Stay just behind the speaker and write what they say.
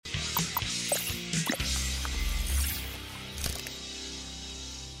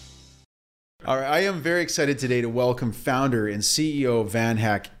All right, I am very excited today to welcome founder and CEO of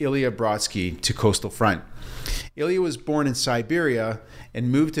VanHack, Ilya Brodsky, to Coastal Front. Ilya was born in Siberia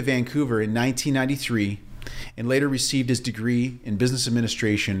and moved to Vancouver in 1993 and later received his degree in business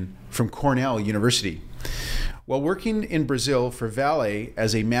administration from Cornell University. While working in Brazil for Vale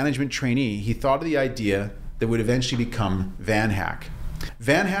as a management trainee, he thought of the idea that would eventually become VanHack.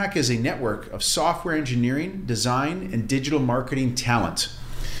 VanHack is a network of software engineering, design, and digital marketing talent.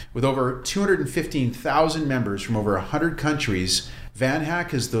 With over 215,000 members from over 100 countries,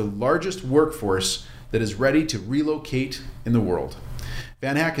 VanHack is the largest workforce that is ready to relocate in the world.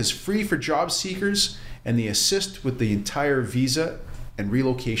 VanHack is free for job seekers and they assist with the entire visa and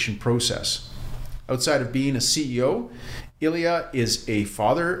relocation process. Outside of being a CEO, Ilya is a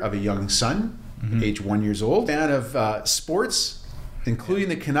father of a young son, age 1 year old, fan of sports, including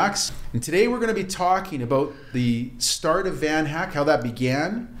the Canucks. And today we're going to be talking about the start of VanHack, how that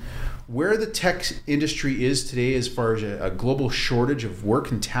began, where the tech industry is today as far as a global shortage of work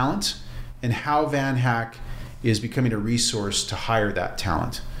and talent, and how VanHack is becoming a resource to hire that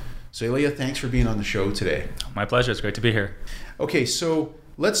talent. So Ilya, thanks for being on the show today. My pleasure. It's great to be here. Okay, so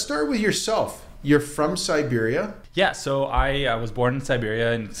let's start with yourself. You're from Siberia. Yeah, so I was born in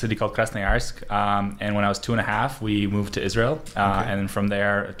Siberia in a city called Krasnoyarsk, and when I was 2.5, we moved to Israel, and then from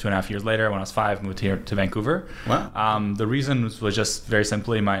there, 2.5 years later, when I was 5, moved here to Vancouver. Wow. The reason was just very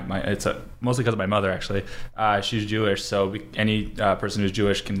simply mostly because of my mother, actually. She's Jewish, so any person who's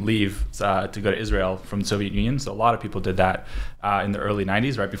Jewish can leave to go to Israel from the Soviet Union. So a lot of people did that in the early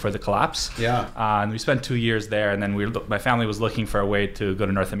 90s, right before the collapse. Yeah. And we spent 2 years there, and then my family was looking for a way to go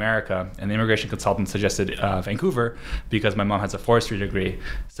to North America, and the immigration consultant suggested Vancouver, because my mom has a forestry degree.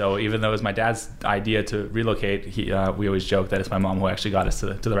 So even though it was my dad's idea to relocate, we always joke that it's my mom who actually got us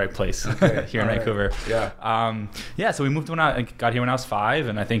to the right place here in Vancouver. Yeah. So we moved got here when I was 5,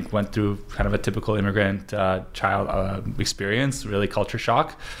 and I think went through kind of a typical immigrant child experience, really culture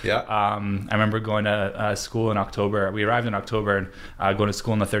shock. Yeah. I remember going to school in October. We arrived in October and going to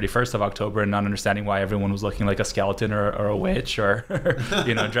school on the 31st of October and not understanding why everyone was looking like a skeleton or a witch or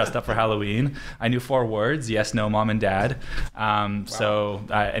dressed up for Halloween. I knew 4 words: yes, no, mom, and dad. Wow. So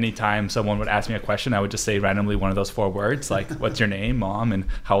anytime someone would ask me a question, I would just say randomly one of those 4 words, like what's your name, mom, and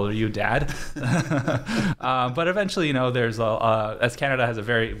how old are you, dad? But eventually, there's as Canada has a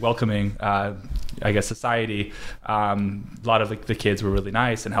very welcoming society, a lot of the kids were really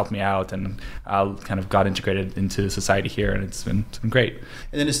nice and helped me out, and kind of got integrated into society here, and it's been great.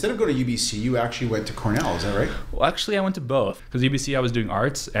 And then instead of going to UBC, you actually went to Cornell, is that right? Well, actually, I went to both, because UBC I was doing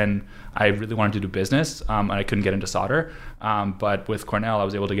arts, and I really wanted to do business, and I couldn't get into solder. But with Cornell, I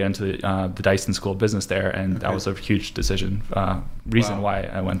was able to get into the Dyson School of Business there, and that was a huge reason why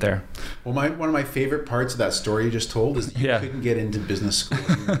I went there. Well, one of my favorite parts of that story you just told is that you couldn't get into business school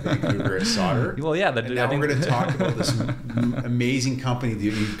in Vancouver at solder. Well, yeah. Now we're going to talk about this amazing company that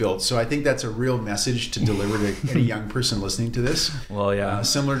you've built. So I think that's a real message to deliver to any young person listening to this. Well, yeah.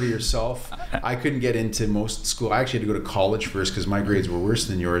 Similar to yourself, I couldn't get into most school. I actually had to go to college first because my grades were worse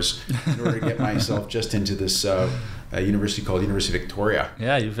than yours in order to get myself just into this university called University of Victoria.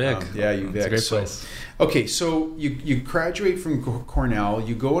 Yeah, UVic. UVic. It's a great place. Okay, so you graduate from Cornell,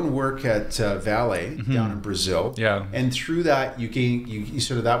 you go and work at Vale down in Brazil. Yeah. And through that, you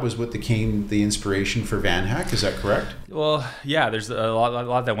sort of, that was what became the inspiration for VanHack, is that correct? Well, yeah, there's a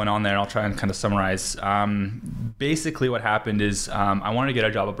lot that went on there, and I'll try and kind of summarize. Basically what happened is I wanted to get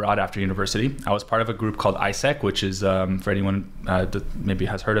a job abroad after university. I was part of a group called ISEC, which is, for anyone that maybe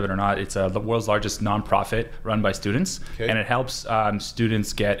has heard of it or not, it's the world's largest nonprofit run by students, and it helps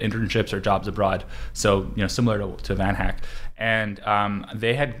students get internships or jobs abroad. So, similar to VanHack. And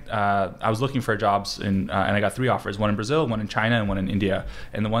they had, I was looking for jobs and I got 3 offers, one in Brazil, one in China, and one in India.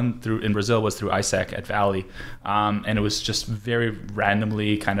 And the one in Brazil was through ISEC at Valley. And it was just very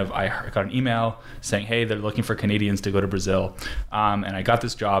randomly I got an email saying, hey, they're looking for Canadians to go to Brazil. And I got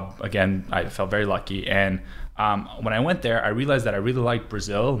this job. Again, I felt very lucky. And when I went there, I realized that I really liked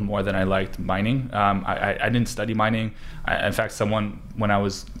Brazil more than I liked mining. I didn't study mining. In fact, when I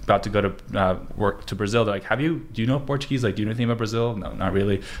was about to go to work to Brazil, they're like, do you know Portuguese? Like, do you know anything about Brazil? No, not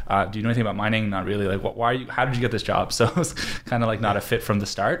really. Do you know anything about mining? Not really. Like, how did you get this job? So it was kind of like not a fit from the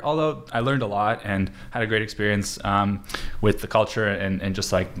start, although I learned a lot and had a great experience with the culture and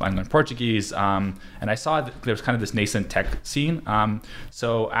just like I learned Portuguese. And I saw that there was kind of this nascent tech scene.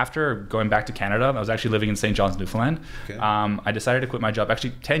 So after going back to Canada, I was actually living in St. John's, Newfoundland. Okay. I decided to quit my job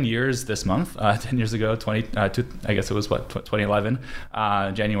actually 10 years this month, 10 years ago, I guess it was 2011,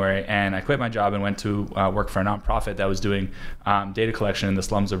 January. And I quit my job and went to work for a nonprofit that was doing data collection in the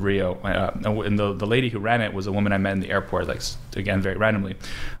slums of Rio. And the lady who ran it was a woman I met in the airport, like, again, very randomly.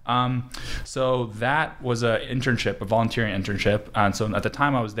 So that was a volunteering internship. And so at the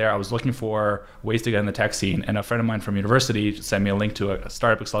time I was there, I was looking for ways to get in the tech scene. And a friend of mine from university sent me a link to a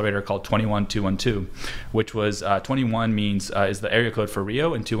startup accelerator called 21212, which was 21 is the area code for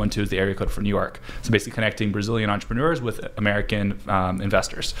Rio, and 212 is the area code for New York. So basically connecting Brazilian entrepreneurs with American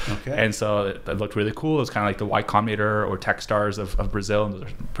investors. Okay. And so it looked really cool. It was kind of like the Y Combinator or Techstars of Brazil. And those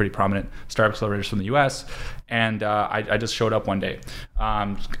are pretty prominent startup accelerators from the US. And I just showed up one day.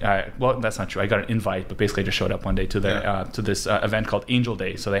 Well, that's not true. I got an invite, but basically I just showed up one day to this event called Angel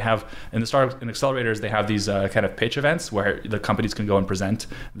Day. So they have, in accelerators, they have these kind of pitch events where the companies can go and present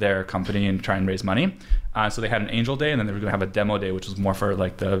their company and try and raise money. So they had an Angel Day, and then they were going to have a demo day, which was more for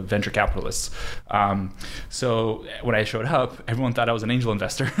like the venture capitalists. So when I showed up, everyone thought I was an angel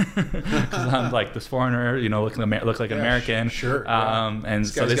investor because I'm like this foreigner, look like an American. Sure. And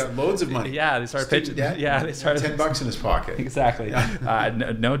this guy's got loads of money. Yeah, they started pitching. Yeah, they started $10 in his pocket. Exactly.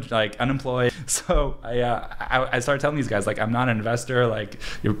 No, like unemployed. So I started telling these guys, like, I'm not an investor. Like,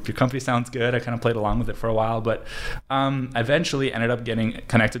 your company sounds good. I kind of played along with it for a while, but eventually ended up getting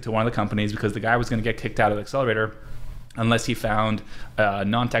connected to one of the companies because the guy was going to get kicked out of the accelerator unless he found a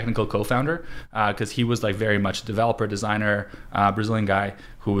non-technical co-founder, because he was like very much a developer, designer, Brazilian guy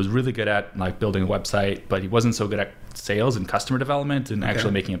who was really good at like building a website, but he wasn't so good at sales and customer development and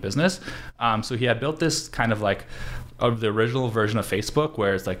actually making a business. So he had built this kind of like of the original version of Facebook,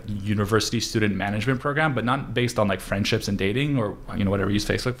 where it's like university student management program, but not based on like friendships and dating or whatever you use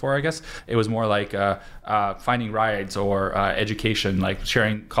Facebook for. I guess it was more like finding rides or education, like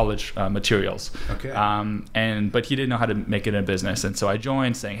sharing college materials. Okay. But he didn't know how to make it a business, and so I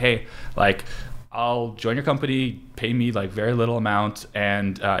joined, saying, hey, like, I'll join your company, pay me like very little amount,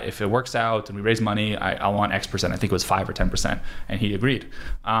 and if it works out and we raise money, I want X%. I think it was 5 or 10%, and he agreed.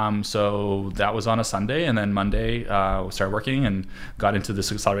 So that was on a Sunday, and then Monday we started working and got into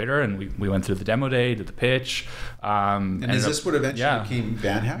this accelerator, and we went through the demo day, did the pitch. And is this what eventually became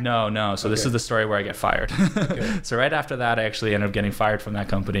VanHack? No. So this is the story where I get fired. Okay. So right after that, I actually ended up getting fired from that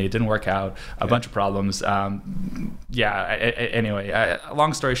company. It didn't work out. A bunch of problems. Anyway,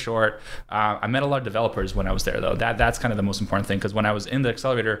 long story short, I met a lot of developers when I was there, though. That's kind of the most important thing, because when I was in the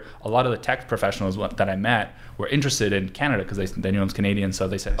accelerator, a lot of the tech professionals that I met were interested in Canada because they knew I was Canadian. So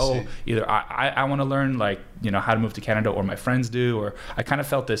they said, either I want to learn like how to move to Canada, or my friends do, or I kind of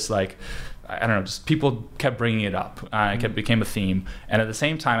felt this like, I don't know, just people kept bringing it up. It became a theme. And at the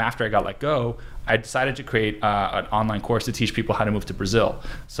same time, after I got let go, I decided to create an online course to teach people how to move to Brazil.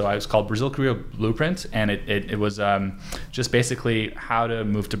 So it was called Brazil Career Blueprint, and it was just basically how to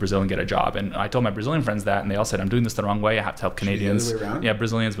move to Brazil and get a job. And I told my Brazilian friends that, and they all said, I'm doing this the wrong way. I have to help Canadians. The other way around? Yeah,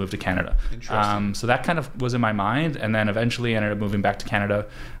 Brazilians move to Canada. Interesting. So that kind of was in my mind, and then eventually ended up moving back to Canada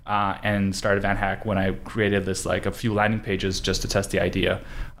and started VanHack when I created this like a few landing pages just to test the idea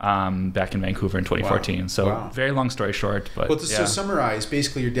back in Vancouver in 2014. Wow. So very long story short, but to summarize,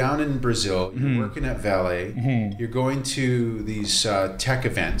 basically you're down in Brazil, you're working at Vale, you're going to these tech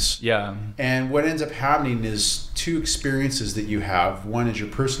events. Yeah. And what ends up happening is two experiences that you have. One is your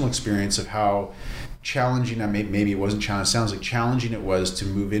personal experience of how challenging, maybe it wasn't challenging, it sounds like challenging it was to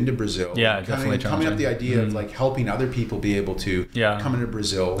move into Brazil. Yeah, definitely challenging. Coming up the idea of like helping other people be able to come into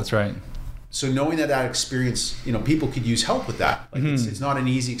Brazil. That's right. So knowing that experience, people could use help with that. Like it's not an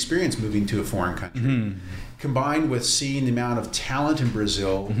easy experience moving to a foreign country. Combined with seeing the amount of talent in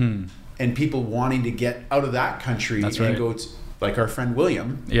Brazil and people wanting to get out of that country and go to, like our friend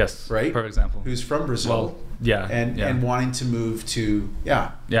William. Yes. Right? Perfect example. Who's from Brazil. Well, and wanting to move to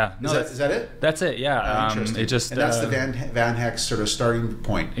No, is that it? That's it. Yeah. Interesting. It just and that's the VanHack sort of starting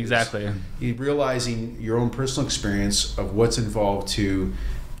point. Exactly. You realizing your own personal experience of what's involved to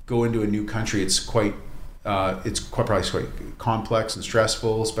go into a new country. It's quite probably quite complex and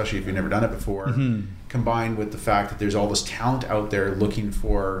stressful, especially if you've never done it before. Combined with the fact that there's all this talent out there looking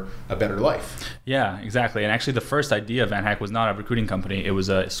for a better life. Yeah, exactly. And actually the first idea of VanHack was not a recruiting company, it was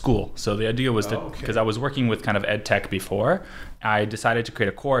a school. So the idea was because I was working with kind of ed tech before, I decided to create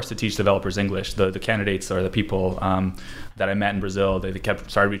a course to teach developers English. The candidates or the people that I met in Brazil, they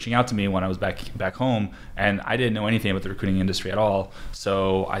started reaching out to me when I was back home, and I didn't know anything about the recruiting industry at all.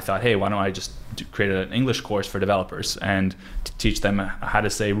 So I thought, hey, why don't I just create an English English course for developers and to teach them how to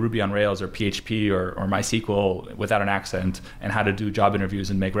say Ruby on Rails or PHP or MySQL without an accent, and how to do job interviews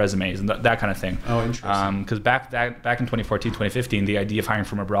and make resumes and that kind of thing. Oh, interesting. Because back in 2014, 2015, the idea of hiring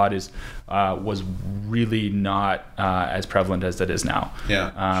from abroad was really not as prevalent as it is now.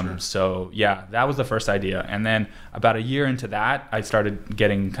 Yeah. Sure. So yeah, that was the first idea, and then about a year into that, I started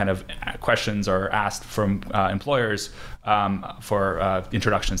getting kind of questions or asked from employers for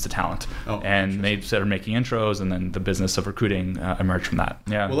introductions to talent, and they started making intros, and then the business of recruiting emerged from that.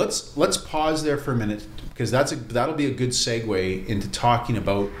 Yeah. Well, let's pause there for a minute, because that'll be a good segue into talking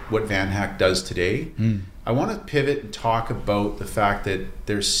about what VanHack does today. I want to pivot and talk about the fact that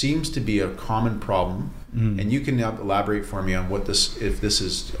there seems to be a common problem, and you can elaborate for me on if this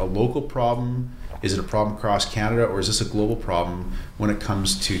is a local problem, is it a problem across Canada, or is this a global problem when it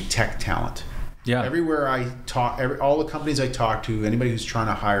comes to tech talent? Yeah. Everywhere I talk, all the companies I talk to, anybody who's trying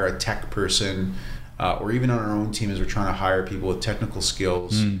to hire a tech person, or even on our own team as we're trying to hire people with technical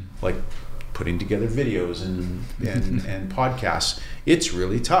skills, like putting together videos and podcasts, it's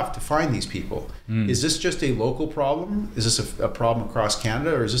really tough to find these people. Is this just a local problem? Is this a problem across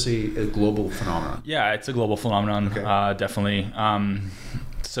Canada, or is this a global phenomenon? Yeah, it's a global phenomenon, Okay. Definitely.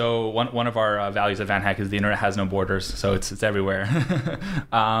 So one of our values at VanHack is the internet has no borders, so it's everywhere.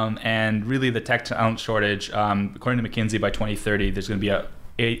 And really the tech talent shortage, according to McKinsey, by 2030, there's going to be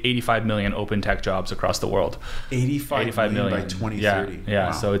 85 million open tech jobs across the world. 85 million by 2030. Yeah.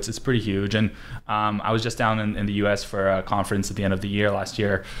 Wow. So it's pretty huge. And I was just down in the US for a conference at the end of the year last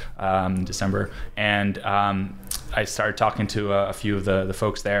year, December, and I started talking to a few of the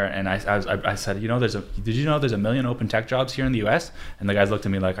folks there, and I said, did you know there's a million open tech jobs here in the US? And the guys looked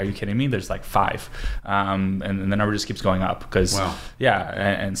at me like, are you kidding me? There's like 5, and the number just keeps going up because Wow.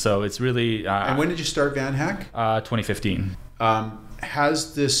 and so it's really. And when did you start VanHack? 2015.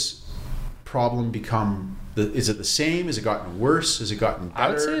 Has this problem become is it the same? Has it gotten worse? Has it gotten better? I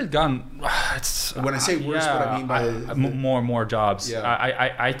would say it's gotten. When I say worse, what I mean by more jobs. Yeah.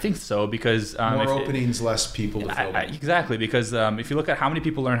 I think so, because more openings, less people to fill. Exactly, because if you look at how many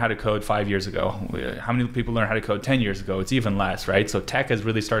people learned how to code 5 years ago, how many people learned how to code 10 years ago, it's even less, right? So tech has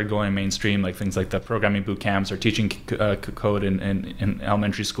really started going mainstream, like things like the programming boot camps or teaching code in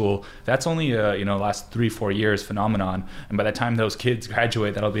elementary school. That's only last 3-4 years phenomenon, and by the time those kids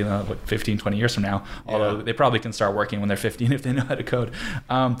graduate, that'll be 15, 20 years from now. Although they probably can start working when they're 15 if they know how to code.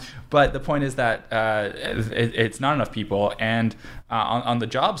 But the point is that it's not enough people, and on the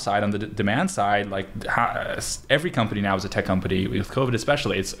job side, on the demand side, like every company now is a tech company. With COVID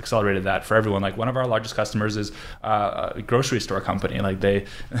especially, it's accelerated that for everyone. Like one of our largest customers is a grocery store company. Like they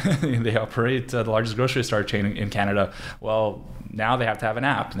operate the largest grocery store chain in Canada. Well, now they have to have an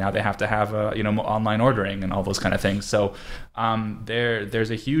app. Now they have to have online ordering and all those kind of things. So there's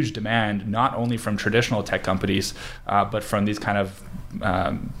a huge demand, not only from traditional tech companies, but from these kind of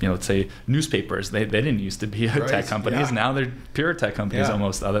let's say newspapers. They didn't used to be tech companies. Yeah. Now they're pure tech companies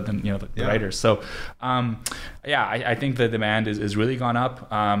almost, other than the writers. So I think the demand is really gone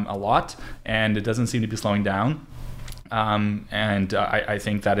up a lot, and it doesn't seem to be slowing down. And I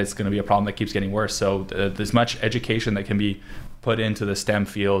think that it's going to be a problem that keeps getting worse. So as much education that can be put into the STEM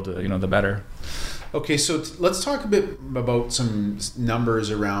field, the better. Okay, so let's talk a bit about some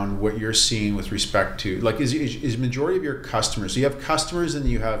numbers around what you're seeing with respect to, like, is majority of your customers, so you have customers and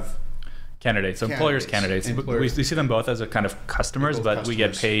you have candidates, employers, candidates. We see them both as a kind of customers, but we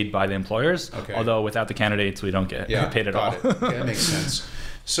get paid by the employers. Okay. Although without the candidates, we don't get paid at all. Okay, that makes sense.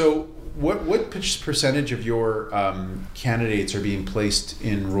 So what percentage of your candidates are being placed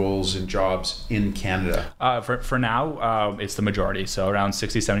in roles and jobs in Canada? For now, it's the majority, so around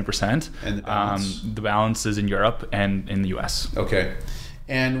 60-70%. And the balance? The balance is in Europe and in the US. Okay.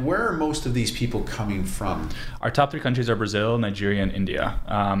 And where are most of these people coming from? Our top 3 countries are Brazil, Nigeria, and India.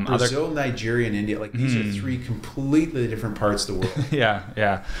 Brazil, Nigeria, and India. Like, these are 3 completely different parts of the world.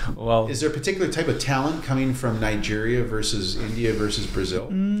 Yeah. Well, is there a particular type of talent coming from Nigeria versus India versus Brazil?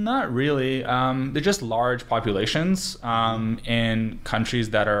 Not really. They're just large populations in countries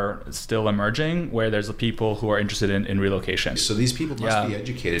that are still emerging, where there's people who are interested in relocation. So these people must be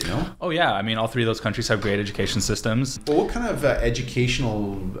educated, no? Oh, yeah. I mean, all 3 of those countries have great education systems. Well, what kind of educational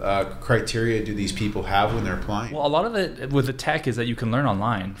criteria do these people have when they're applying? Well, a lot of it with the tech is that you can learn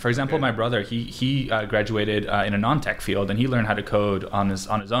online. For example, my brother, he graduated in a non-tech field, and he learned how to code on his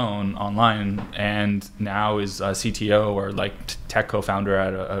own online, and now is a CTO or like tech co-founder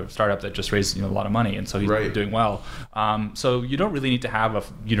at a startup that just raised a lot of money, and so he's doing well. So you don't really need to have a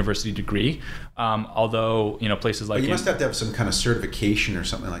university degree, although places like you must have to have some kind of certification or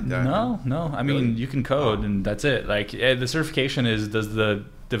something like that. No. I mean, you can code and that's it. Like the certification is, does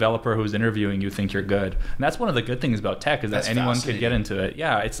developer who's interviewing you think you're good. And that's one of the good things about tech, is that anyone could get into it.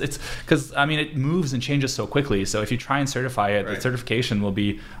 Yeah, it's because I mean it moves and changes so quickly. So if you try and certify it, the certification will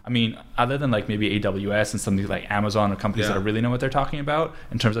be, I mean, other than like maybe AWS and something like Amazon or companies that really know what they're talking about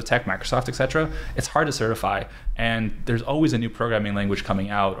in terms of tech, Microsoft, etc., it's hard to certify. And there's always a new programming language coming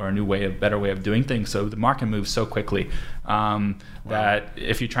out, or a new better way of doing things. So the market moves so quickly that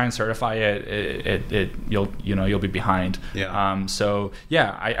if you try and certify it, you'll be behind. So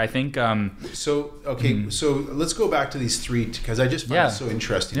yeah, I think. So let's go back to these three, because I just find it so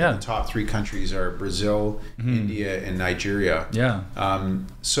interesting. The top three countries are Brazil, India, and Nigeria.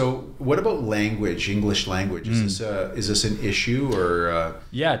 So what about language? English language, is this an issue, or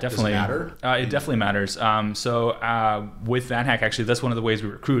definitely. Does it matter? It definitely matters. So with VanHack, actually, that's one of the ways we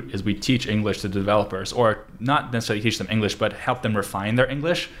recruit, is we teach English to developers, or not necessarily teach them English, but help them refine their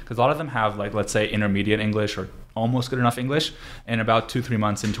English, because a lot of them have, like, let's say intermediate English or almost good enough English, and about 2-3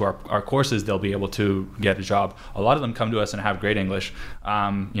 months into our courses, they'll be able to get a job. A lot of them come to us and have great English.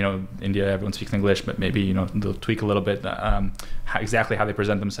 India, everyone speaks English, but maybe they'll tweak a little bit exactly how they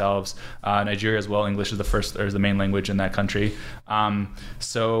present themselves. Nigeria as well, English is the main language in that country. And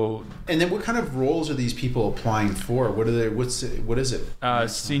then what kind of roles are these people applying for? What is it?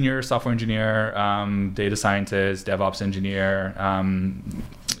 Senior software engineer, data scientist, DevOps engineer,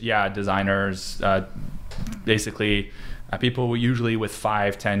 designers. Basically, people usually with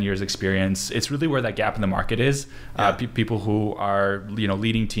 5-10 years experience. It's really where that gap in the market is. People who are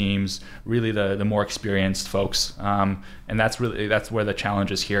leading teams, really the more experienced folks, and that's where the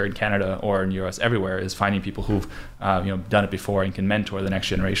challenge is here in Canada or in US, everywhere, is finding people who've done it before and can mentor the next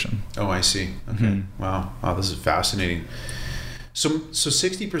generation. Oh, I see. Okay. Wow, this is fascinating. So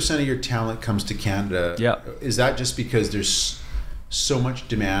 60% of your talent comes to Canada. Is that just because there's so much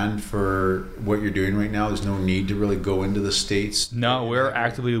demand for what you're doing right now? There's no need to really go into the States? No, we're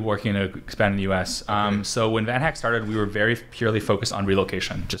actively working to expand in the US. So when VanHack started, we were very purely focused on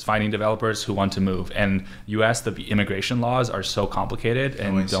relocation, just finding developers who want to move. And US, the immigration laws are so complicated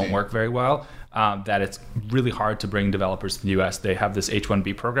and don't work very well. That it's really hard to bring developers to the US. They have this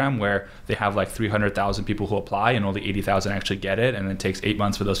H-1B program where they have like 300,000 people who apply and only 80,000 actually get it, and it takes 8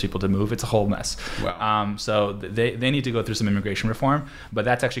 months for those people to move. It's a whole mess. Wow. So they need to go through some immigration reform, but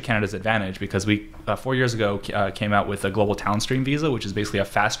that's actually Canada's advantage, because we 4 years ago came out with a global talent stream visa, which is basically a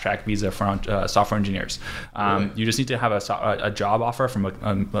fast track visa for software engineers. Really? You just need to have a job offer from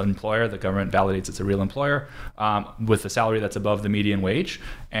an employer. The government validates it's a real employer, with a salary that's above the median wage,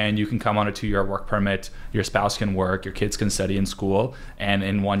 and you can come on a 2-year work permit. Your spouse can work, your kids can study in school, and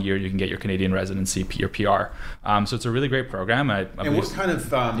in 1 year you can get your Canadian residency, your PR. So it's a really great program. And what kind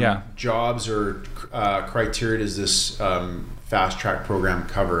of jobs or criteria does this fast track program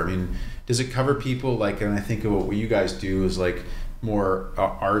cover? I mean, does it cover people like, and I think of what you guys do is like more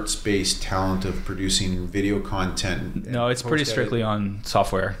arts-based talent of producing video content? No, it's pretty strictly on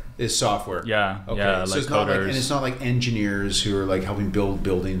software. Is software? Okay. So like it's coders. and it's not like engineers who are like helping build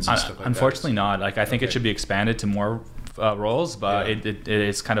buildings and stuff like Unfortunately not. Like, I think it should be expanded to more roles, but it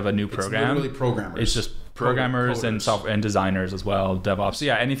is kind of a new program. It's literally programmers. It's just programmers and software and designers as well, DevOps. So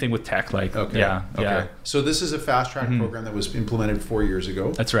anything with tech, like So this is a fast track program that was implemented 4 years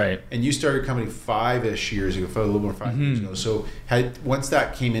ago. That's right. And you started your company 5-ish years ago, a little more 5 years ago. So once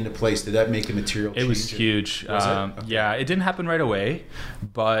that came into place, did that make a material change? It was huge. Was it? Yeah, it didn't happen right away,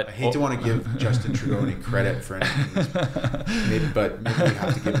 but I hate to want to give Justin Trudeau any credit for anything, but maybe we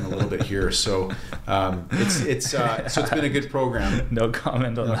have to give him a little bit here. So it's been a good program. No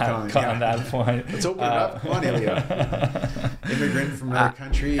comment on that point. Let's open it up. Come on, Ilya. Immigrant from another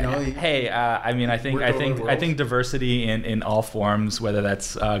country, Hey, I think diversity in all forms, whether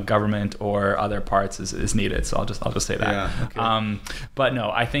that's government or other parts, is needed. So I'll just say that. Yeah, okay. But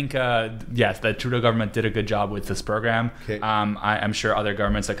no, I think yes, the Trudeau government did a good job with this program. Okay. I'm sure other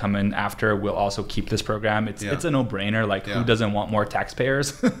governments that come in after will also keep this program. It's a no-brainer. Like, who doesn't want more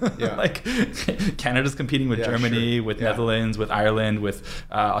taxpayers? Like, Canada's competing with Germany, with Netherlands, with Ireland, with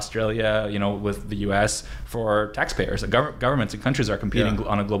Australia, with the US for taxpayers. Governments and countries are competing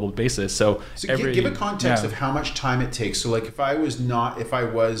on a global basis. So give a context of how much time it takes. So like if I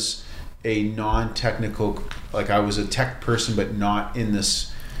was a non-technical, like I was a tech person but not in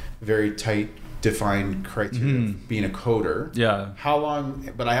this very tight defined criteria of being a coder. Yeah. How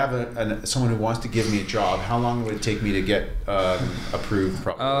long? But I have someone who wants to give me a job. How long would it take me to get approved?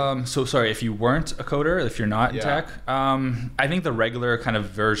 Probably. So sorry, if you weren't a coder, if you're not in tech, I think the regular kind of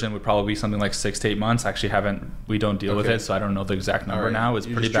version would probably be something like 6 to 8 months. Actually, we don't deal with it, so I don't know the exact number now. It's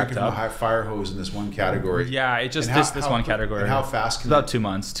pretty backed up. High fire hose in this one category. Yeah, it just this one category. And how fast? About 2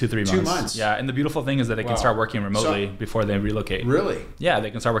 months, 2-3 months. 2 months. Yeah, and the beautiful thing is that they can start working remotely before they relocate. Really? Yeah,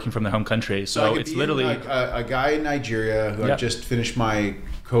 they can start working from their home country. So it's literally a guy in Nigeria who I just finished my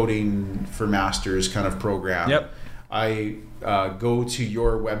coding for masters kind of program. Yep. I go to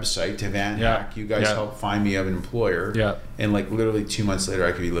your website, to VanHack. You guys help find me an employer. Yeah. And like literally 2 months later,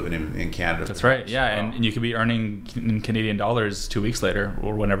 I could be living in Canada. That's right. Yeah, and you could be earning in Canadian dollars 2 weeks later,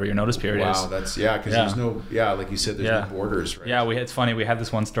 or whenever your notice period is. Wow, that's because there's no like you said, there's no borders, right? Yeah, it's funny. We had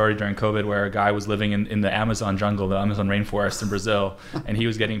this one story during COVID where a guy was living in the Amazon jungle, the Amazon rainforest in Brazil, and he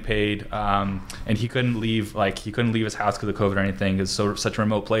was getting paid, and he couldn't leave his house because of COVID or anything. It's such a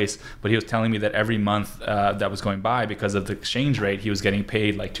remote place. But he was telling me that every month that was going by, because of the exchange rate, he was getting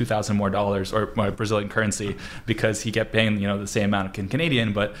paid like $2,000 more or Brazilian currency, because he kept paying the same amount in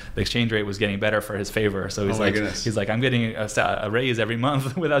Canadian, but the exchange rate was getting better for his favor. So he's like, I'm getting a raise every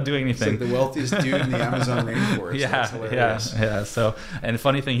month without doing anything. It's like the wealthiest dude in the Amazon rainforest. Yeah. So, and the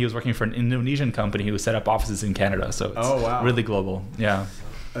funny thing, he was working for an Indonesian company who set up offices in Canada. So it's really global. Yeah,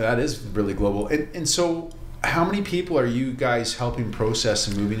 that is really global. And so, how many people are you guys helping process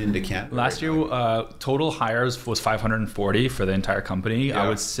and moving into Canada? Last year, total hires was 540 for the entire company. Yeah. I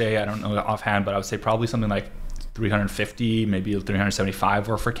would say, I don't know offhand, but I would say probably something like 350, maybe 375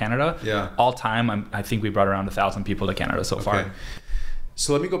 were for Canada. Yeah. All time, I think we brought around 1,000 people to Canada so far.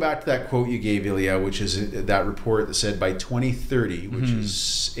 So let me go back to that quote you gave, Ilya, which is that report that said by 2030, which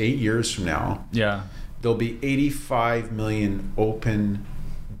is 8 years from now, there'll be 85 million open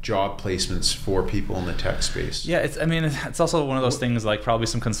job placements for people in the tech space. Yeah, it's also one of those things, like probably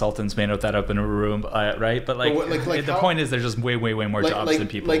some consultants may note that up in a room, right? But the point is there's just way more jobs than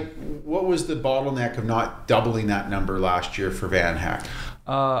people. Like, what was the bottleneck of not doubling that number last year for VanHack?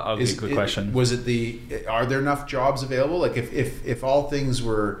 Good question. Are there enough jobs available? Like if all things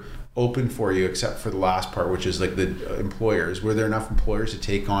were open for you except for the last part, which is like the employers, were there enough employers to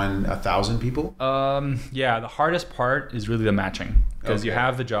take on 1,000 people? The hardest part is really the matching, because you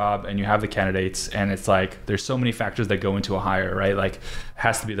have the job and you have the candidates, and it's like there's so many factors that go into a hire, right? Like, it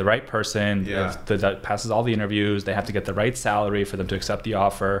has to be the right person that passes all the interviews. They have to get the right salary for them to accept the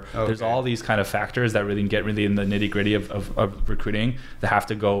offer. There's all these kind of factors that really get in the nitty gritty of recruiting that have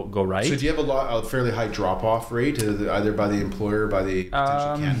to go right. So do you have a fairly high drop off rate, either by the employer or by the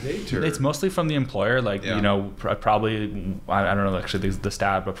potential candidate? Or? It's mostly from the employer. Like, probably, I don't know actually the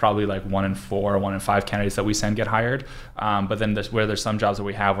stat, but probably like 1 in 4, 1 in 5 candidates that we send get hired. But then there's some jobs that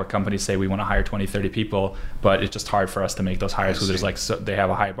we have where companies say we want to hire 20, 30 people, but it's just hard for us to make those hires because there's they have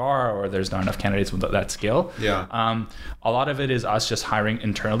a high bar, or there's not enough candidates with that skill. A lot of it is us just hiring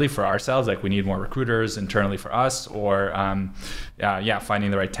internally for ourselves. Like, we need more recruiters internally for us, or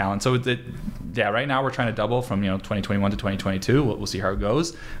finding the right talent. So right now we're trying to double from 2021 to 2022. We'll see how it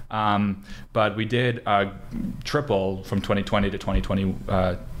goes. But we did triple from 2020 to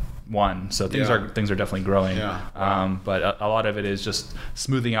 2021. So things are definitely growing. But a lot of it is just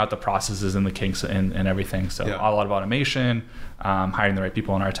smoothing out the processes and the kinks and everything. So a lot of automation, hiring the right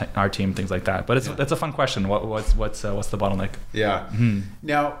people on our team, things like that. But that's a fun question. What's the bottleneck?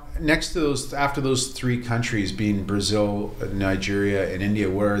 Now, after those 3 countries, being Brazil, Nigeria, and India,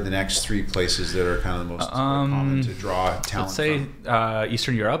 what are the next 3 places that are kind of the most common to draw talent from? Let's say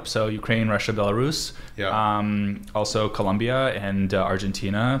Eastern Europe, so Ukraine, Russia, Belarus. Also Colombia and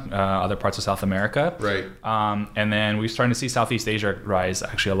Argentina, other parts of South America. Right. And then we're starting to see Southeast Asia rise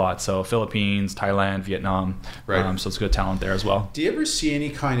actually a lot. So Philippines, Thailand, Vietnam. Right. So it's good talent there as well. Do you ever see any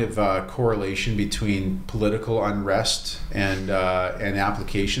kind of correlation between political unrest and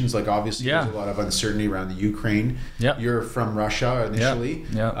applications? Like, obviously there's a lot of uncertainty around the Ukraine. You're from Russia initially.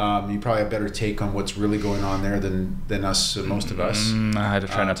 You probably have better take on what's really going on there than us, most of us. I had to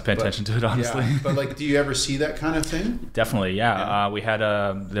try not to pay attention to it, honestly. But like, do you ever see that kind of thing? Definitely, we had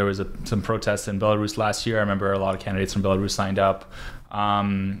there was some protests in Belarus last year. I remember a lot of candidates from Belarus signed up.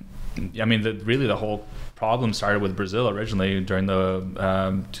 The whole problem started with Brazil originally during the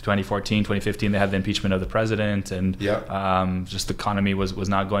 2014, 2015. They had the impeachment of the president, and just the economy was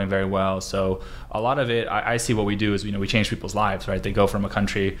not going very well. So a lot of it, I see what we do is, we change people's lives, right? They go from a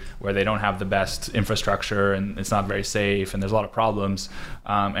country where they don't have the best infrastructure and it's not very safe and there's a lot of problems,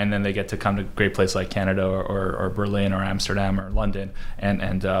 and then they get to come to a great place like Canada or Berlin or Amsterdam or London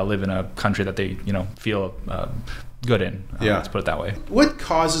and live in a country that they feel good in. Let's put it that way. What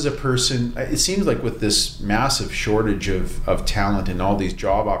causes a person, it seems like with this massive shortage of talent and all these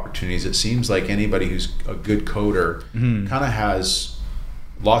job opportunities, it seems like anybody who's a good coder kind of has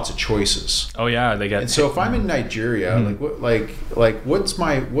lots of choices. Oh yeah, they get. And so if I'm in Nigeria, what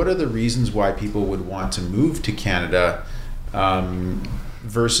are the reasons why people would want to move to Canada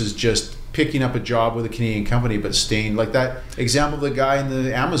versus just picking up a job with a Canadian company but staying, like that example of the guy in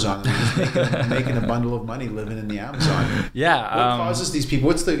the Amazon just making a bundle of money living in the Amazon. What causes these people?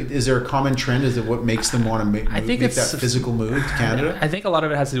 Is there a common trend? Is it what makes them want to make that physical move to Canada? I think a lot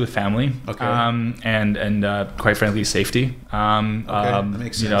of it has to do with family, and quite frankly safety. That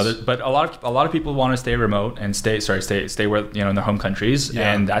makes sense. But a lot of people want to stay remote and stay where, in their home countries,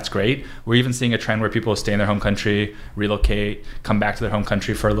 and that's great. We're even seeing a trend where people stay in their home country, relocate, come back to their home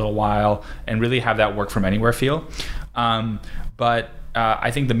country for a little while, and really have that work from anywhere feel. But I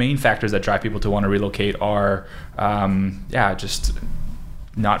think the main factors that drive people to want to relocate are, just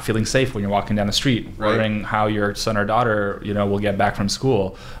not feeling safe when you're walking down the street, wondering how your son or daughter, will get back from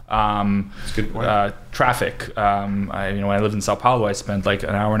school. That's a good point. Traffic. When I lived in Sao Paulo, I spent like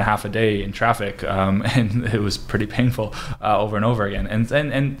an hour and a half a day in traffic, and it was pretty painful over and over again.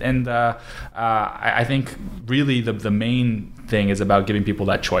 And I think really the main thing is about giving people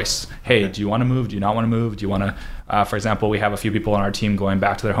that choice. Hey, do you want to move? Do you not want to move? Do you want to? For example, we have a few people on our team going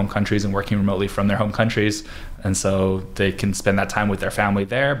back to their home countries and working remotely from their home countries, and so they can spend that time with their family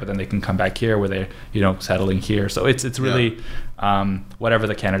there, but then they can come back here where they, settling here. So it's really whatever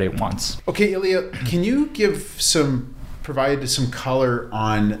the candidate wants. Okay, Ilya, can you provide some color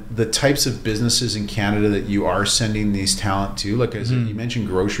on the types of businesses in Canada that you are sending these talent to? Like, you mentioned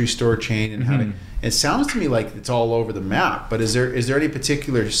grocery store chain and how it sounds to me like it's all over the map, but is there any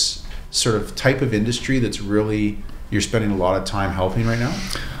particular sort of type of industry that's really you're spending a lot of time helping right now?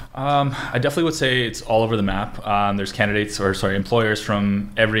 I definitely would say it's all over the map. There's employers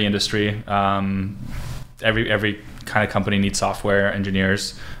from every industry. Every kind of company needs software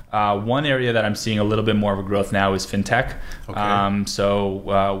engineers. One area that I'm seeing a little bit more of a growth now is fintech.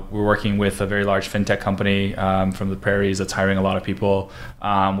 Okay. We're working with a very large fintech company from the prairies that's hiring a lot of people.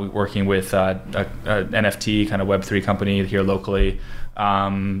 We're working with an NFT kind of Web3 company here locally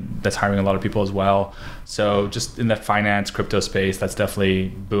that's hiring a lot of people as well. So just in the finance, crypto space, that's definitely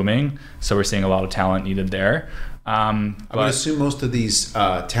booming. So we're seeing a lot of talent needed there. I would assume most of these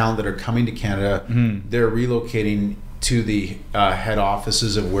talent that are coming to Canada, they're relocating to the head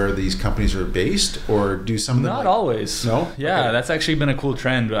offices of where these companies are based, or do some of them? Not always. No? Yeah, okay. That's actually been a cool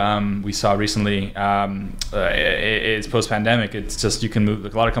trend we saw recently. It's post-pandemic. It's just you can move.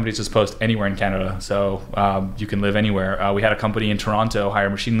 A lot of companies just post anywhere in Canada, so you can live anywhere. We had a company in Toronto hire a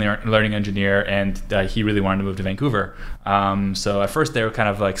machine learning engineer, and he really wanted to move to Vancouver. So at first they were kind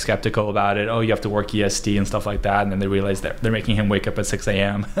of like skeptical about it. Oh, you have to work EST and stuff like that, and then they realized that they're making him wake up at 6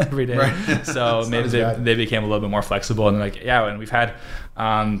 a.m. every day. Right. So maybe they became a little bit more flexible. And they're like, and we've had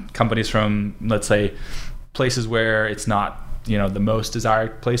companies from, let's say, places where it's not, the most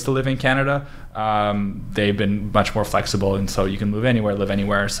desired place to live in Canada. They've been much more flexible, and so you can move anywhere, live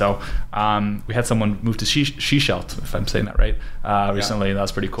anywhere. So we had someone move to Sechelt, if I'm saying that right, recently, and that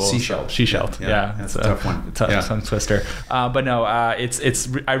was pretty cool. Sechelt. Yeah, that's a tough one. Tongue twister. But no, it's.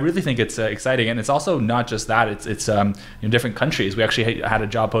 I really think it's exciting, and it's also not just that. It's in different countries. We actually had a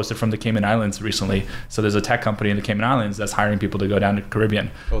job posted from the Cayman Islands recently. So there's a tech company in the Cayman Islands that's hiring people to go down to the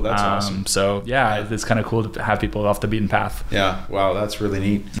Caribbean. Oh, that's awesome. So it's kind of cool to have people off the beaten path. Yeah, wow, that's really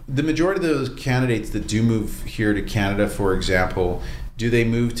neat. The majority of those candidates that do move here to Canada, for example, do they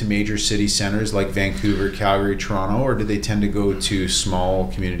move to major city centers like Vancouver, Calgary, Toronto, or do they tend to go to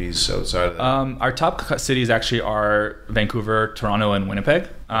small communities outside of that? Our top cities actually are Vancouver, Toronto, and Winnipeg.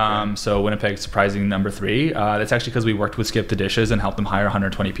 So Winnipeg, surprising number 3. That's actually because we worked with Skip the Dishes and helped them hire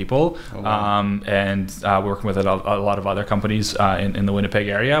 120 people. Oh, wow. And we're working with a lot of other companies in the Winnipeg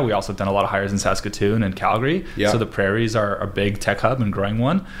area. We also have done a lot of hires in Saskatoon and Calgary. Yeah. So the prairies are a big tech hub and growing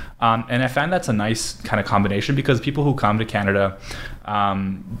one. And I find that's a nice kind of combination because people who come to Canada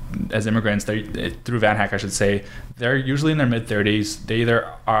as immigrants, through VanHack, I should say, they're usually in their mid-30s. They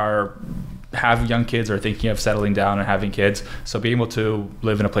either have young kids or thinking of settling down and having kids. So being able to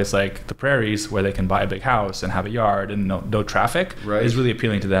live in a place like the prairies where they can buy a big house and have a yard and no traffic is really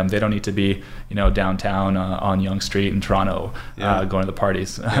appealing to them. They don't need to be, downtown on Yonge Street in Toronto going to the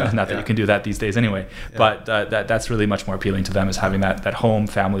parties. Not that you can do that these days anyway. Yeah. But that's really much more appealing to them is having that home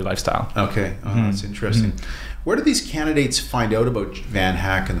family lifestyle. Okay. That's interesting. Where do these candidates find out about Van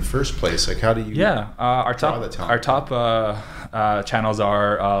Hack in the first place? Like, how do you? Our draw the talent? top channels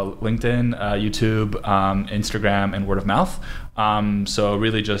are LinkedIn, YouTube, Instagram, and word of mouth. So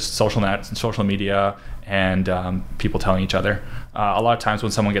really just social media, and people telling each other. A lot of times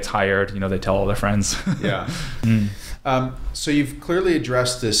when someone gets hired, they tell all their friends. Yeah. So you've clearly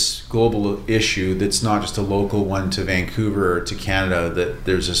addressed this global issue that's not just a local one to Vancouver or to Canada, that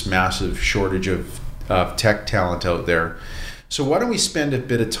there's this massive shortage of tech talent out there. So why don't we spend a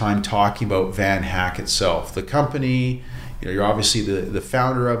bit of time talking about Van Hack itself, the company? You're obviously the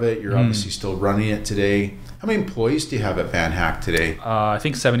founder of it. You're obviously still running it today. How many employees do you have at Van Hack today? I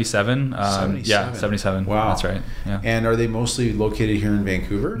think 77. 77. Yeah, 77. Wow. That's right. Yeah. And are they mostly located here in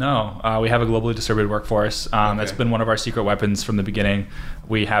Vancouver? No, we have a globally distributed workforce. That's been one of our secret weapons from the beginning.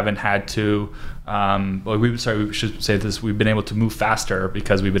 We haven't had to, we should say this, we've been able to move faster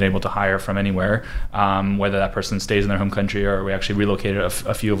because we've been able to hire from anywhere, whether that person stays in their home country or we actually relocated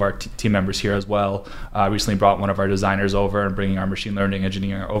a few of our team members here as well. Recently brought one of our designers over and bringing our machine learning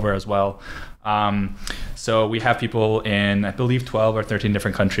engineer over as well. So we have people in, I believe, 12 or 13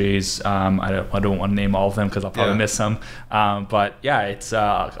 different countries. I don't want to name all of them because I'll probably miss some. But yeah, it's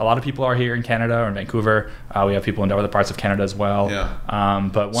a lot of people are here in Canada or in Vancouver. We have people in other parts of Canada as well. Yeah.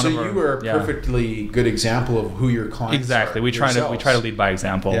 But so you were a perfectly good example of who your clients exactly. are. We try to lead by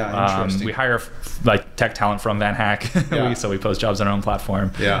example. Yeah, interesting. We hire like tech talent from Van Hack. So we post jobs on our own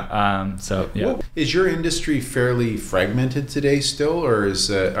platform. Yeah. Well, is your industry fairly fragmented today still, or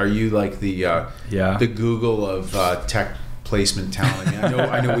are you like the Google of tech placement talent?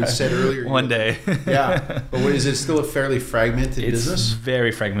 I know we said earlier. One day. Yeah. But is it still a fairly fragmented business? It's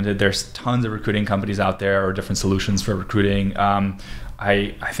very fragmented. There's tons of recruiting companies out there or different solutions for recruiting.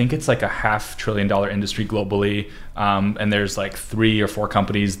 I think it's like a $500 billion industry globally. And there's like 3 or 4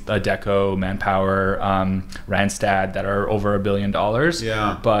 companies, Adecco, Manpower, Randstad, that are over $1 billion.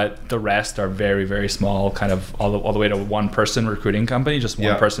 Yeah. But the rest are very, very small, kind of all the way to one person recruiting company, just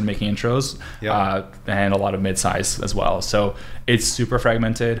one person making intros, and a lot of mid-size as well. So it's super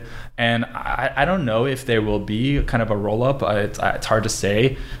fragmented. And I don't know if there will be kind of a roll-up. It's hard to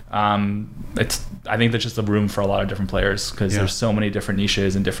say. I think there's just a room for a lot of different players because there's so many different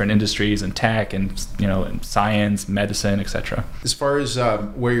niches and different industries and tech and and science, medicine, etc. As far as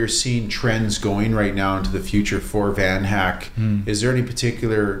where you're seeing trends going right now into the future for Van Hack, is there any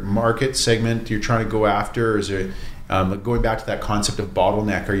particular market segment you're trying to go after? Or is there going back to that concept of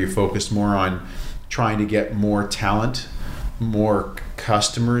bottleneck? Are you focused more on trying to get more talent, more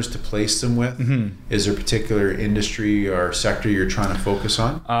customers to place them with? Is there a particular industry or sector you're trying to focus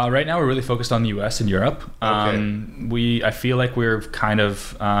on? Right now we're really focused on the US and Europe. I feel like we're kind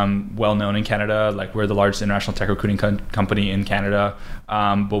of well known in Canada, like we're the largest international tech recruiting company in Canada,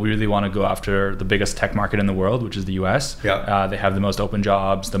 but we really want to go after the biggest tech market in the world, which is the US. They have the most open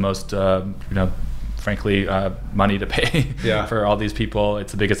jobs, the most frankly, money to pay for all these people.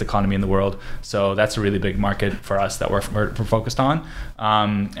 It's the biggest economy in the world. So that's a really big market for us that we're focused on.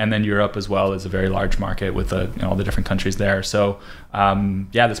 And then Europe as well is a very large market with all the different countries there. So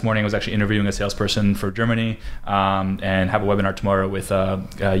this morning I was actually interviewing a salesperson for Germany and have a webinar tomorrow with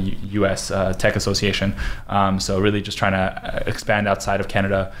US Tech Association. So really just trying to expand outside of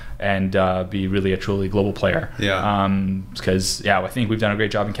Canada and be really a truly global player. Because I think we've done a great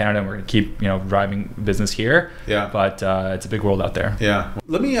job in Canada and we're going to keep driving business here. But it's a big world out there.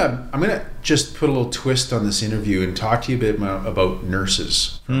 Let me I'm going to just put a little twist on this interview and talk to you a bit about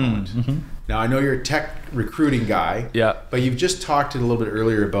nurses for a moment. Now, I know you're a tech recruiting guy, but you've just talked a little bit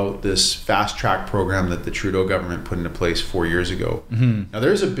earlier about this fast track program that the Trudeau government put into place 4 years ago. Now,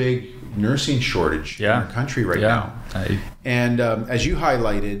 there's a big nursing shortage in our country right now. And as you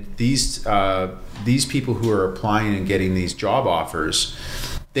highlighted, these people who are applying and getting these job offers,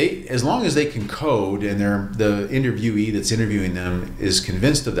 as long as they can code and the interviewee that's interviewing them is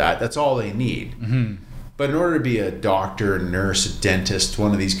convinced of that, that's all they need. But in order to be a doctor, nurse, a dentist,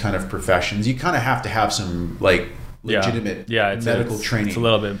 one of these kind of professions, you kind of have to have some legitimate medical training. It's a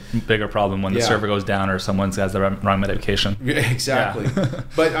little bit bigger problem when the server goes down or someone has the wrong medication. Exactly.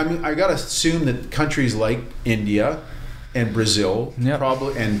 But I mean, I got to assume that countries like India and Brazil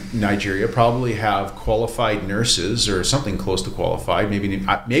probably and Nigeria probably have qualified nurses or something close to qualified,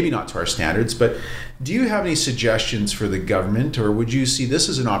 maybe not to our standards. But do you have any suggestions for the government, or would you see this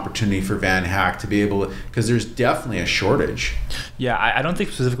as an opportunity for Van Hack to be able to, because there's definitely a shortage? I don't think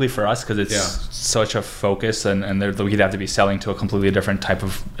specifically for us because it's such a focus and we'd have to be selling to a completely different type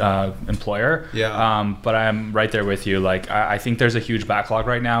of employer. But I'm right there with you. Like I think there's a huge backlog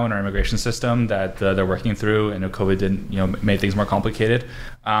right now in our immigration system that they're working through, and COVID didn't made things more complicated.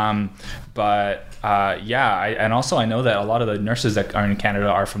 But And also I know that a lot of the nurses that are in Canada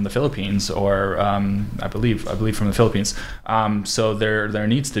are from the Philippines, or I believe from the Philippines. So there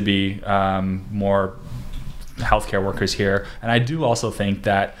needs to be more healthcare workers here, and I do also think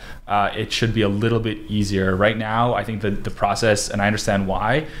that it should be a little bit easier. Right now, I think that the process, and I understand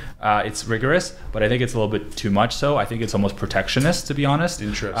why it's rigorous, but I think it's a little bit too much. So I think it's almost protectionist, to be honest.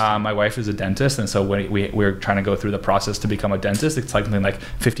 Interesting. My wife is a dentist, and so when we're trying to go through the process to become a dentist, it's like something like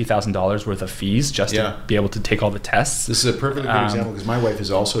 $50,000 worth of fees just to be able to take all the tests. This is a perfectly good example because my wife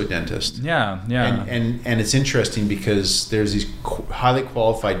is also a dentist. Yeah. And it's interesting because there's these highly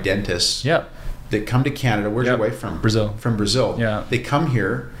qualified dentists. Yeah. That come to Canada. Where's your wife from? Brazil. From Brazil. Yeah. They come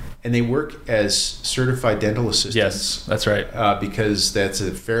here and they work as certified dental assistants. Yes, that's right. Because that's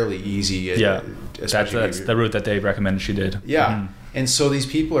a fairly easy. That's the route that they recommended she did. Yeah. Mm-hmm. And so these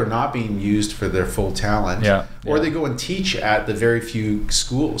people are not being used for their full talent. Yeah. Or they go and teach at the very few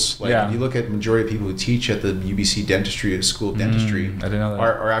schools. Like if you look at the majority of people who teach at the UBC Dentistry School of Dentistry I didn't know that.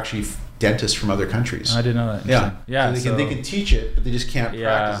 are actually dentists from other countries. I didn't know that. Yeah. So they can teach it, but they just can't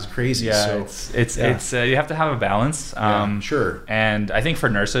practice. It's crazy. Yeah. So it's you have to have a balance. Sure. And I think for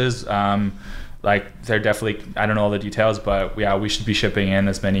nurses, like they're definitely, I don't know all the details, but we should be shipping in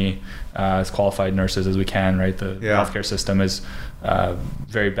as many as qualified nurses as we can, right? The healthcare system is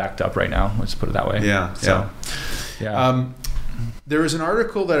very backed up right now. Let's put it that way. There was an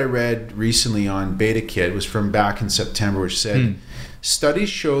article that I read recently on BetaKit. It was from back in September, which said, studies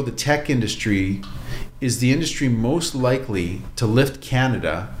show the tech industry is the industry most likely to lift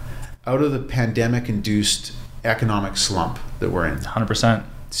Canada out of the pandemic-induced economic slump that we're in. 100%.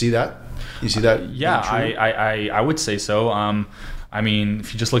 See that? You see that? Yeah, I would say so. I mean,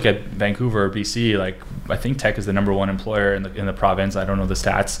 if you just look at Vancouver, BC, like I think tech is the number one employer in the province. I don't know the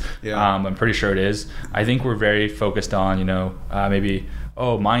stats. I'm pretty sure it is. I think we're very focused on maybe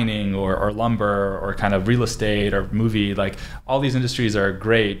mining or lumber or kind of real estate or movie. Like all these industries are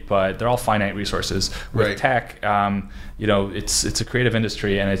great, but they're all finite resources. With tech, it's a creative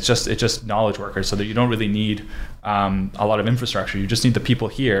industry, and it's just knowledge workers, so that you don't really need a lot of infrastructure. You just need the people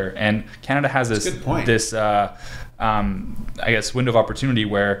here. And Canada has this I guess window of opportunity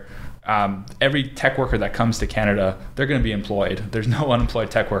where every tech worker that comes to Canada, they're going to be employed. There's no unemployed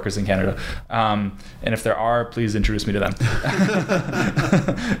tech workers in Canada. And if there are, please introduce me to them.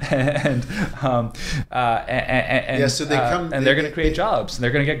 So they come, and they're going to create jobs. And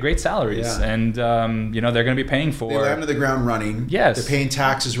they're going to get great salaries. And, they're going to be paying for... They land to the ground running. Yes. They're paying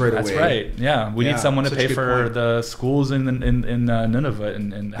taxes right away. That's right. Yeah. We need someone to pay for the schools in Nunavut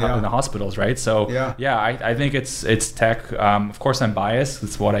and in the hospitals, right? So, I think it's tech. Of course, I'm biased.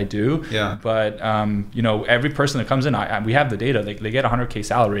 It's what I do. Yeah. But every person that comes in, we have the data. They get a $100K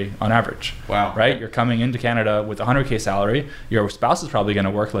salary on average. Wow. Right? You're coming into Canada with a $100K salary. Your spouse is probably going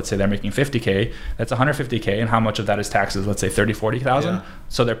to work. Let's say they're making $50K. That's $150K, and how much of that is taxes? Let's say $40,000. Yeah.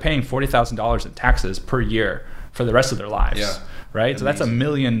 So they're paying $40,000 in taxes per year for the rest of their lives. Yeah. Right. Amazing. So that's a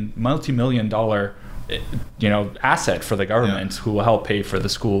multi-million dollar asset for the government who will help pay for the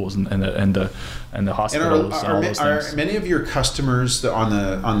schools and the hospitals and all those things. Are many of your customers on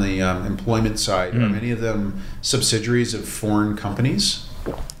the employment side, are many of them subsidiaries of foreign companies?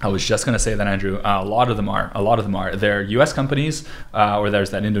 I was just going to say that, Andrew. A lot of them are. They're U.S. companies, or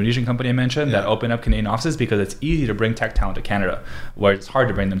there's that Indonesian company I mentioned that open up Canadian offices because it's easy to bring tech talent to Canada, where it's hard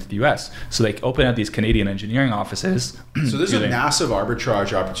to bring them to the U.S. So they open up these Canadian engineering offices. So there's a massive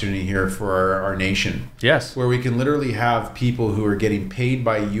arbitrage opportunity here for our nation. Yes. Where we can literally have people who are getting paid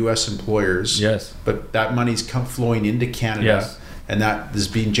by U.S. employers. Yes. But that money's flowing into Canada. Yes. And that is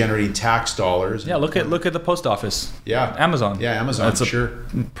being generating tax dollars. Yeah, look at the post office. Yeah, Amazon. Yeah, Amazon. That's a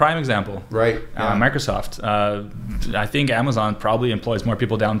prime example. Right. Yeah. Microsoft. I think Amazon probably employs more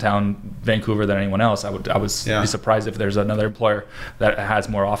people downtown Vancouver than anyone else. I would be surprised if there's another employer that has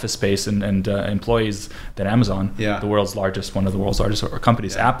more office space and employees than Amazon. Yeah. One of the world's largest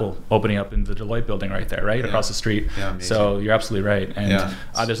companies. Yeah. Apple opening up in the Deloitte building right there, right across the street. Yeah, so you're absolutely right. And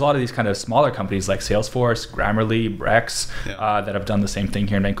there's a lot of these kind of smaller companies like Salesforce, Grammarly, Brex that have done the same thing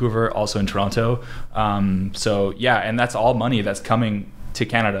here in Vancouver, also in Toronto. And that's all money that's coming to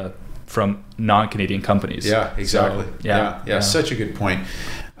Canada from non-Canadian companies. Yeah, exactly. So, such a good point.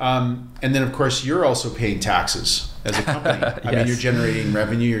 And then, of course, you're also paying taxes as a company. I mean, you're generating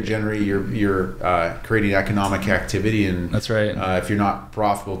revenue, you're creating economic activity, and that's right. If you're not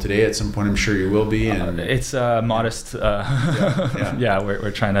profitable today, at some point, I'm sure you will be. And it's modest.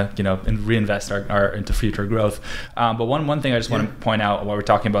 We're trying to reinvest our into future growth. But one thing I just want to point out while we're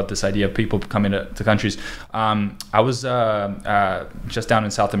talking about this idea of people coming to countries, I was just down in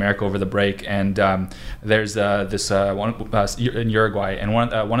South America over the break, and there's this one in Uruguay, and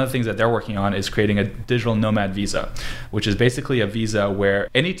one of the things that they're are working on is creating a digital nomad visa, which is basically a visa where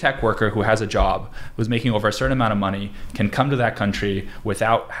any tech worker who has a job, who's making over a certain amount of money, can come to that country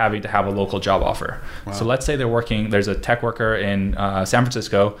without having to have a local job offer. Wow. So let's say there's a tech worker in San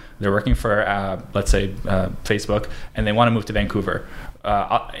Francisco, they're working for, let's say, Facebook, and they want to move to Vancouver.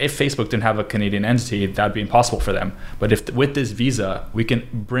 If Facebook didn't have a Canadian entity, that would be impossible for them. But if with this visa, we can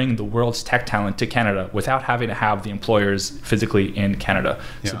bring the world's tech talent to Canada without having to have the employers physically in Canada.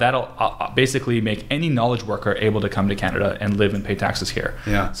 Yeah. So that'll basically make any knowledge worker able to come to Canada and live and pay taxes here.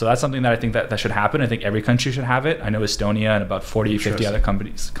 Yeah. So that's something that I think that should happen. I think every country should have it. I know Estonia and about 40, 50 other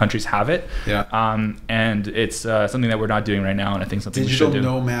countries have it. Yeah. And it's something that we're not doing right now, and I think something digital we should do.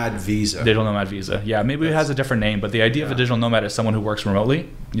 Nomad visa. Digital nomad visa. Yeah, maybe it has a different name, but the idea of a digital nomad is someone who works remotely.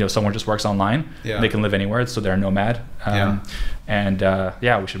 Someone just works online. Yeah. They can live anywhere, so they're a nomad. And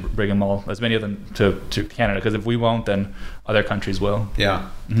we should bring them all, as many of them, to Canada, because if we won't, then other countries will. Yeah.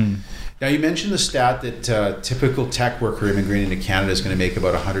 Mm-hmm. Now, you mentioned the stat that typical tech worker immigrating into Canada is going to make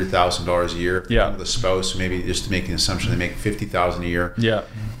about $100,000 a year. Yeah. With a spouse, maybe just to make an assumption, they make $50,000 a year. Yeah.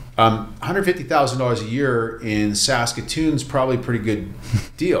 $150,000 a year in Saskatoon's probably a pretty good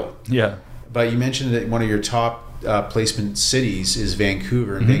deal. Yeah. But you mentioned that one of your top placement cities is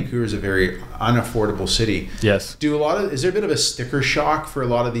Vancouver, and Vancouver is a very unaffordable city. Yes. Is there a bit of a sticker shock for a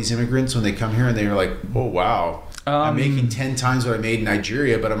lot of these immigrants when they come here and they're like, oh wow, I'm making 10 times what I made in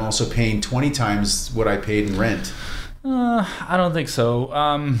Nigeria, but I'm also paying 20 times what I paid in rent? I don't think so.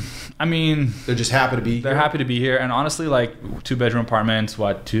 I mean, they're just happy to be here. They're happy to be here, and honestly, like 2-bedroom apartments,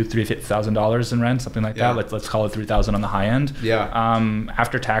 $3,000 in rent, something like that. Let's call it $3,000 on the high end. Yeah.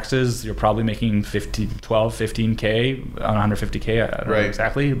 After taxes, you're probably making $15K on $150K. I don't know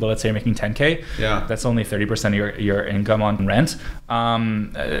exactly, but let's say you're making $10K. Yeah. That's only 30% of your income on rent.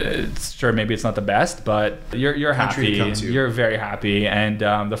 Sure, maybe it's not the best, but you're happy. You're very happy, and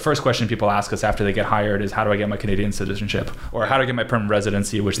the first question people ask us after they get hired is, how do I get my Canadian citizenship, or how do I get my permanent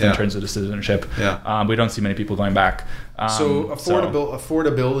residency, which then turns into citizenship. We don't see many people going back. So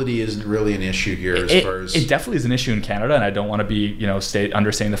affordability isn't really an issue here it definitely is an issue in Canada, and I don't want to be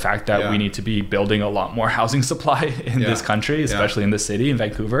understanding the fact that we need to be building a lot more housing supply in this country, especially in this city, in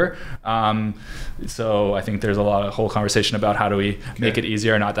Vancouver. So I think there's a whole conversation about how do we make it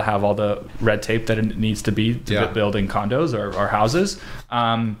easier not to have all the red tape that it needs to be to building condos or houses.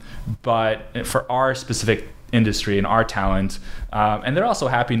 But for our specific industry and our talent, and they're also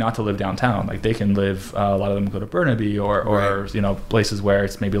happy not to live downtown. Like they can live, a lot of them go to Burnaby or places where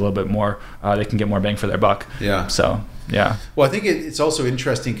it's maybe a little bit more, they can get more bang for their buck. Yeah. So yeah. Well, I think it's also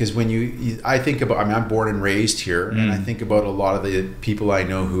interesting because when I think about, I'm born and raised here, and I think about a lot of the people I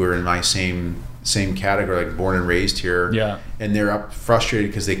know who are in my same category, like born and raised here. Yeah. And they're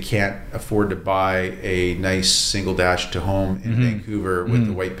frustrated because they can't afford to buy a nice single dash to home in Vancouver with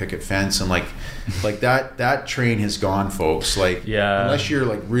the white picket fence, and like that train has gone, folks. Unless you're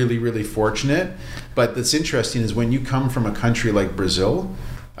like really, really fortunate. But that's interesting is when you come from a country like Brazil,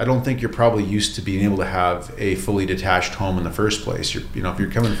 I don't think you're probably used to being able to have a fully detached home in the first place. If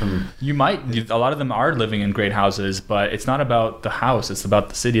you're coming from... A lot of them are living in great houses, but it's not about the house. It's about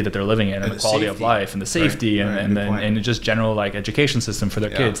the city that they're living in and the quality of life and the safety and just general education system for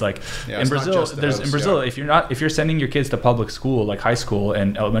their kids. In Brazil, if you're sending your kids to public school, like high school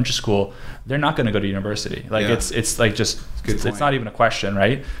and elementary school, they're not going to go to university. It's not even a question,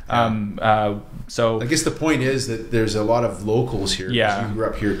 right? Yeah. So I guess the point is that there's a lot of locals here. Yeah. You grew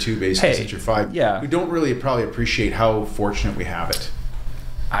up here too, basically, since you're 5. Yeah. We don't really probably appreciate how fortunate we have it.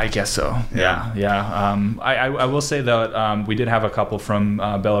 I guess so. Yeah. I will say that we did have a couple from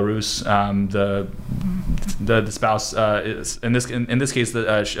Belarus. The spouse is in this case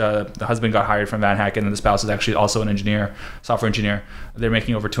the husband got hired from Van Hacken, and the spouse is actually also an engineer, software engineer. They're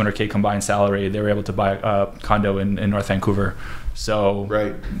making over $200K combined salary. They were able to buy a condo in North Vancouver. So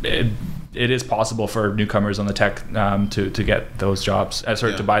it is possible for newcomers on the tech to get those jobs,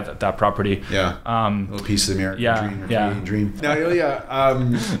 to buy that property. Yeah, a little piece of the American dream, dream. Now,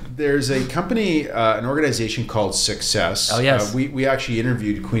 Ilya, there's a company, an organization called Success. Oh yes, we actually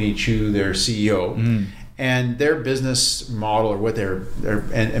interviewed Queenie Chu, their CEO. And their business model, or what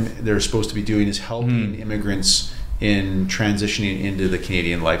they're supposed to be doing, is helping immigrants in transitioning into the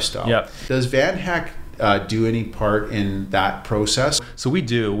Canadian lifestyle. Yep. Does Van Hack do any part in that process? So we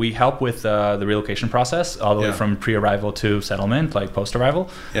do. We help with the relocation process all the way from pre-arrival to settlement, like post-arrival.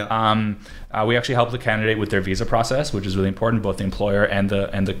 Yeah. We actually help the candidate with their visa process, which is really important, both the employer and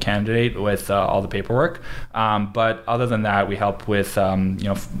the candidate with all the paperwork. But other than that, we help with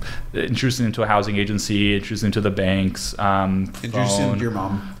introducing them to a housing agency, introducing them to the banks. Introducing them to your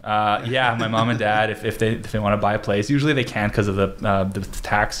mom. Yeah, my mom and dad, if they want to buy a place, usually they can't because of the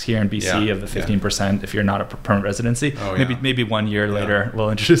tax here in BC of the 15% if you're not a permanent residency. Maybe 1 year later we'll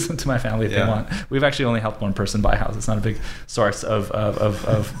introduce them to my family if they want. We've actually only helped one person buy a house. It's not a big source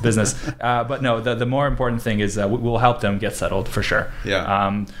of business. But no, the more important thing is we'll help them get settled for sure.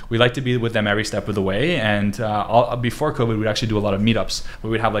 Yeah. We like to be with them every step of the way. And before COVID, we'd actually do a lot of meetups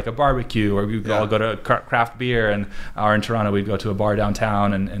where we'd have like a barbecue, or we'd all go to craft beer, or in Toronto we'd go to a bar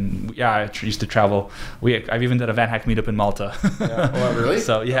downtown. And I used to travel. I've even done a VanHack meetup in Malta. Oh, really?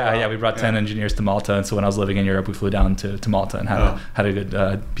 So we brought 10 engineers to Malta. And so when I was living in Europe, we flew down to Malta and had a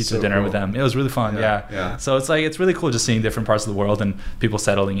good pizza dinner with them. It was really fun. Yeah. So it's really cool just seeing different parts of the world and people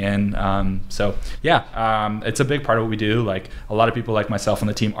settling in. It's a big part of what we do. Like a lot of people like myself on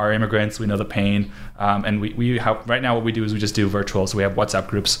the team are immigrants. We know the pain. And we have, right now what we do is we just do virtual. So we have WhatsApp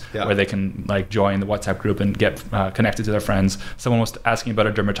groups where they can like join the WhatsApp group and get connected to their friends. Someone was asking about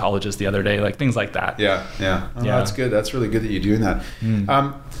a dermatologist the other day, like things like that. Yeah. That's good. That's really good that you're doing that.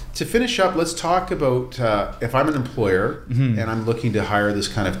 To finish up, let's talk about if I'm an employer and I'm looking to hire this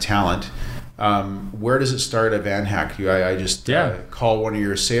kind of talent, where does it start at VanHack? I just call one of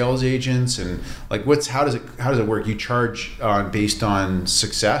your sales agents, and like how does it work? You charge based on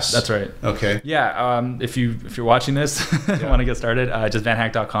success? That's right. Okay. Yeah. If you're watching this, want to get started, just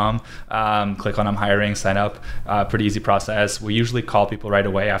vanhack.com. Click on I'm hiring, sign up. Pretty easy process. We usually call people right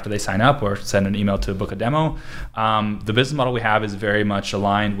away after they sign up, or send an email to book a demo. The business model we have is very much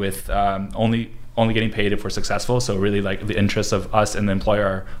aligned with only getting paid if we're successful. So really like the interests of us and the employer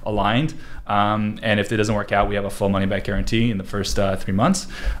are aligned. And if it doesn't work out, we have a full money back guarantee in the first 3 months,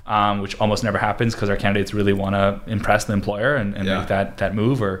 which almost never happens because our candidates really want to impress the employer and make that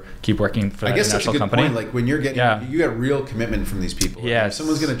move or keep working for that international company. Point. Like when you're getting, you get real commitment from these people. Yes. If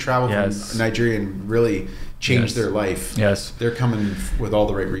someone's going to travel from Nigeria and really change their life. Yes. They're coming with all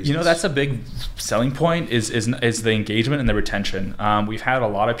the right reasons. That's a big selling point is the engagement and the retention. We've had a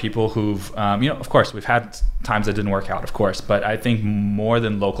lot of people who've, of course, we've had times that didn't work out, of course, but I think more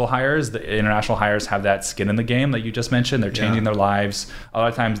than local hires, the international hires have that skin in the game that you just mentioned. They're changing their lives. A lot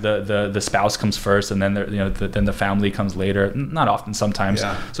of times the spouse comes first, and then then the family comes later. Not often, sometimes.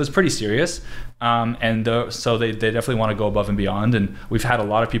 So it's pretty serious. So they definitely want to go above and beyond. And we've had a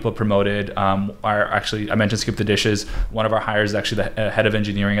lot of people promoted. I mentioned Skip the Dishes. One of our hires is actually the head of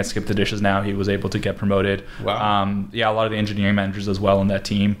engineering at Skip the Dishes now. He was able to get promoted. Wow. A lot of the engineering managers as well on that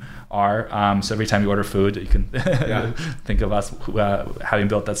team are. So every time you order food, you can think of us having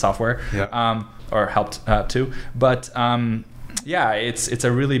built that software or helped too. But it's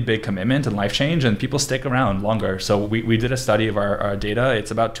a really big commitment and life change, and people stick around longer. So we did a study of our data.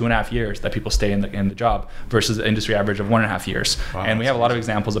 It's about 2.5 years that people stay in the job versus the industry average of 1.5 years. Wow, and we have a lot of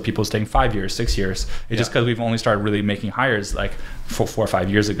examples of people staying 5 years, 6 years. It's just because we've only started really making hires like 4 or 5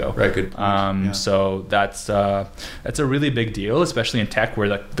 years ago. Right, good point. So that's a really big deal, especially in tech, where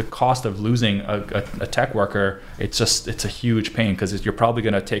the cost of losing a tech worker, it's a huge pain, because you're probably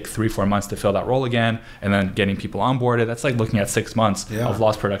going to take 3-4 months to fill that role again, and then getting people onboarded. That's like looking at 6 months of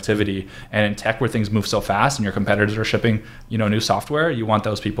lost productivity. And in tech, where things move so fast and your competitors are shipping new software, you want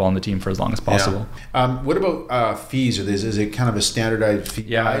those people on the team for as long as possible. What about fees? Is it kind of a standardized fee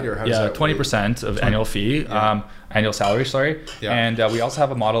guide, or how does that 20% of annual fee. Annual salary, and we also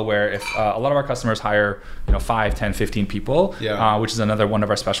have a model where if a lot of our customers hire 5, 10, 15 people, which is another one of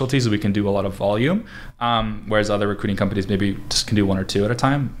our specialties, we can do a lot of volume, whereas other recruiting companies maybe just can do 1 or 2 at a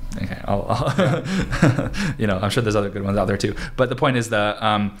time. Okay, I'm sure there's other good ones out there too, but the point is that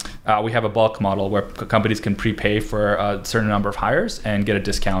we have a bulk model where companies can prepay for a certain number of hires and get a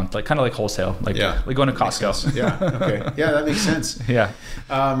discount, like kind of like wholesale, like going to Costco. That makes sense.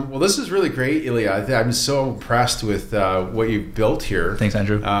 Well, this is really great, Ilya. I'm so impressed with what you've built here. Thanks,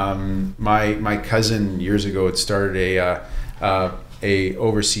 Andrew. My cousin years ago had started a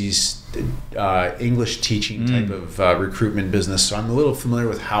overseas English teaching type of recruitment business, so I'm a little familiar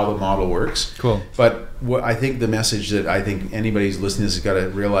with how the model works. Cool. But what I think the message that I think anybody who's listening to this has got to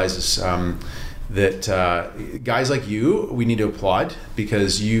realize is that guys like you, we need to applaud,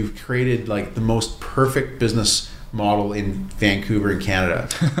 because you've created like the most perfect business model in Vancouver in Canada.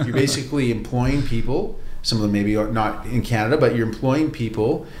 You're basically employing people. Some of them maybe are not in Canada, but you're employing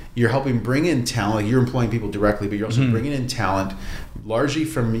people. You're helping bring in talent. You're employing people directly, but you're also bringing in talent, largely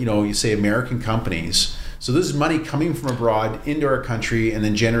from, you say American companies. So this is money coming from abroad into our country and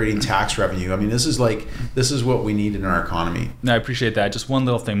then generating tax revenue. I mean, this is what we need in our economy. No, I appreciate that. Just one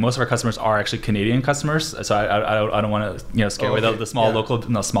little thing. Most of our customers are actually Canadian customers. So I don't want to scare away the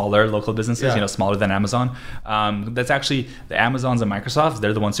small smaller local businesses, smaller than Amazon. That's actually the Amazons and Microsofts.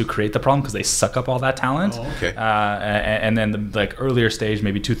 They're the ones who create the problem because they suck up all that talent. Oh, okay. And then the earlier stage,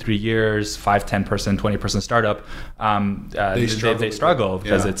 maybe 2-3 years, 5-10 person, 20 person startup, they struggle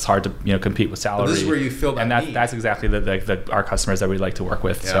because it's hard to compete with salary. But this is where you feel that need. That's exactly our customers that we like to work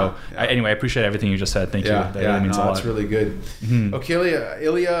with. Anyway, I appreciate everything you just said. Thank you. That really means a lot. It's really good. Mm-hmm. Okay,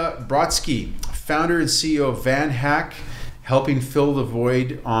 Ilya Brodsky, founder and CEO of VanHack, helping fill the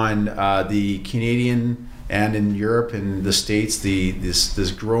void on the Canadian and in Europe and the States,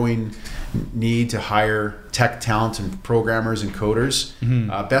 this growing need to hire tech talent and programmers and coders.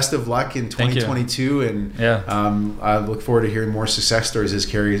 Mm-hmm. Best of luck in 2022, and I look forward to hearing more success stories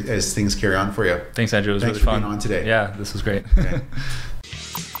as things carry on for you. Thanks, Andrew. It was Thanks really fun. Being on today. Yeah, this was great. Okay.